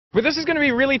But this is going to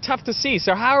be really tough to see,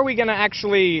 so how are we going to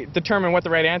actually determine what the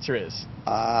right answer is?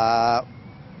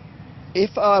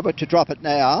 If I were to drop it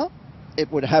now, it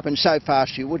would happen so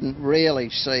fast you wouldn't really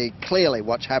see clearly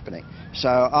what's happening.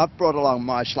 So I've brought along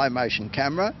my slow motion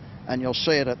camera, and you'll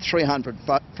see it at 300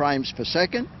 frames per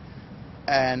second,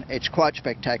 and it's quite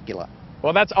spectacular.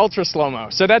 Well, that's ultra slow-mo,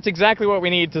 so that's exactly what we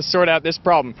need to sort out this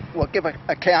problem. We'll give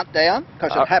a countdown,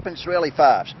 because it happens really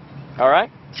fast. All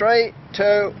right. 3,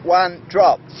 2, 1,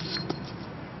 drop.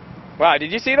 Wow,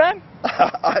 did you see that?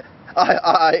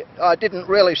 I didn't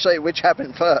really see which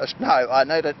happened first. No, I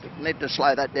need to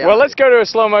slow that down. Well, let's go to a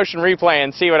slow motion replay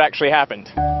and see what actually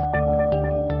happened.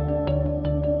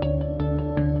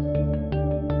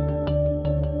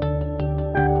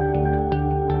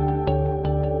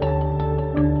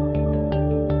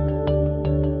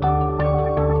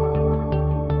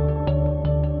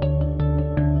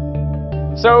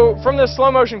 So from the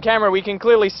slow motion camera, we can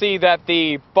clearly see that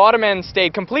the bottom end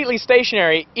stayed completely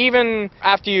stationary even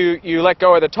after you let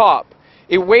go of the top.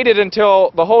 It waited until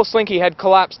the whole slinky had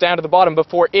collapsed down to the bottom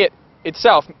before it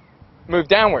itself moved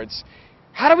downwards.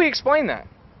 How do we explain that?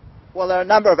 Well, there are a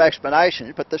number of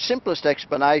explanations, but the simplest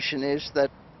explanation is that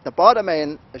the bottom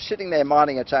end is sitting there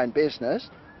minding its own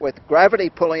business with gravity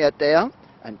pulling it down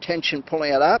and tension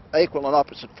pulling it up, equal and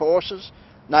opposite forces,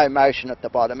 no motion at the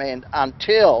bottom end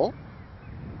until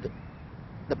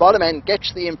the bottom end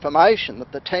gets the information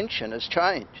that the tension has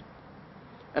changed.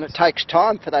 And it takes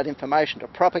time for that information to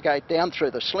propagate down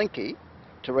through the slinky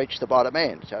to reach the bottom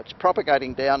end. So it's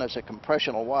propagating down as a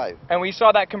compressional wave. And we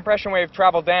saw that compression wave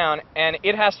travel down, and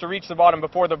it has to reach the bottom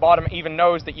before the bottom even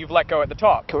knows that you've let go at the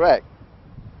top. Correct.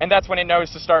 And that's when it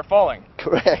knows to start falling.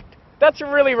 Correct. That's a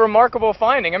really remarkable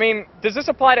finding. I mean, does this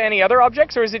apply to any other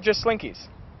objects, or is it just slinkies?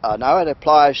 No, it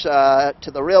applies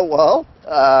to the real world.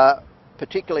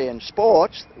 Particularly in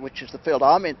sports, which is the field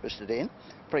I'm interested in.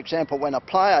 For example, when a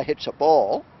player hits a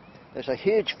ball, there's a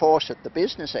huge force at the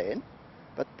business end,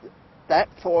 but that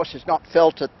force is not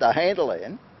felt at the handle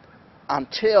end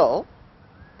until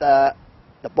the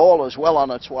ball is well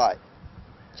on its way.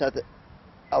 So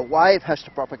a wave has to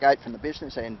propagate from the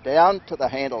business end down to the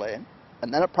handle end,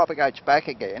 and then it propagates back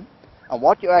again, and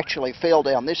what you actually feel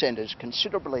down this end is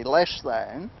considerably less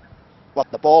than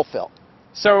what the ball felt.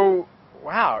 So,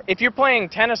 wow, if you're playing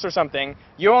tennis or something,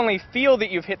 you only feel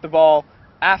that you've hit the ball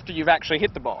after you've actually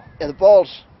hit the ball. Yeah, the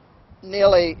ball's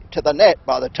nearly to the net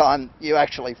by the time you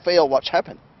actually feel what's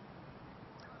happened.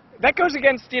 That goes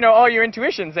against, all your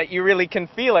intuitions, that you really can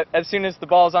feel it as soon as the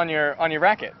ball's on your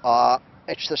racket.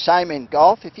 It's the same in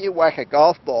golf. If you whack a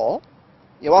golf ball,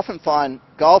 you often find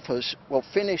golfers will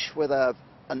finish with a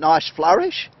nice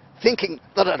flourish, thinking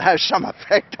that it has some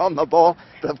effect on the ball,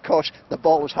 but of course the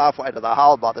ball is halfway to the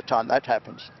hole by the time that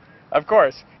happens. Of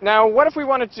course. Now, what if we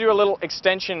wanted to do a little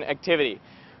extension activity?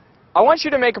 I want you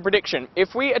to make a prediction.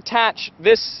 If we attach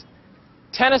this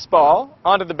tennis ball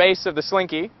onto the base of the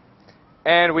slinky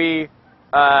and we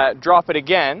drop it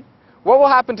again, what will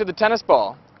happen to the tennis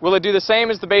ball? Will it do the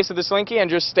same as the base of the slinky and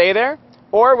just stay there?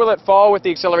 Or will it fall with the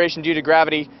acceleration due to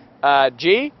gravity,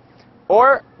 g?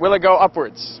 Or will it go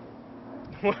upwards?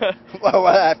 Well,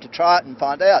 we'll have to try it and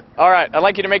find out. All right, I'd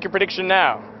like you to make your prediction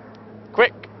now.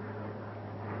 Quick.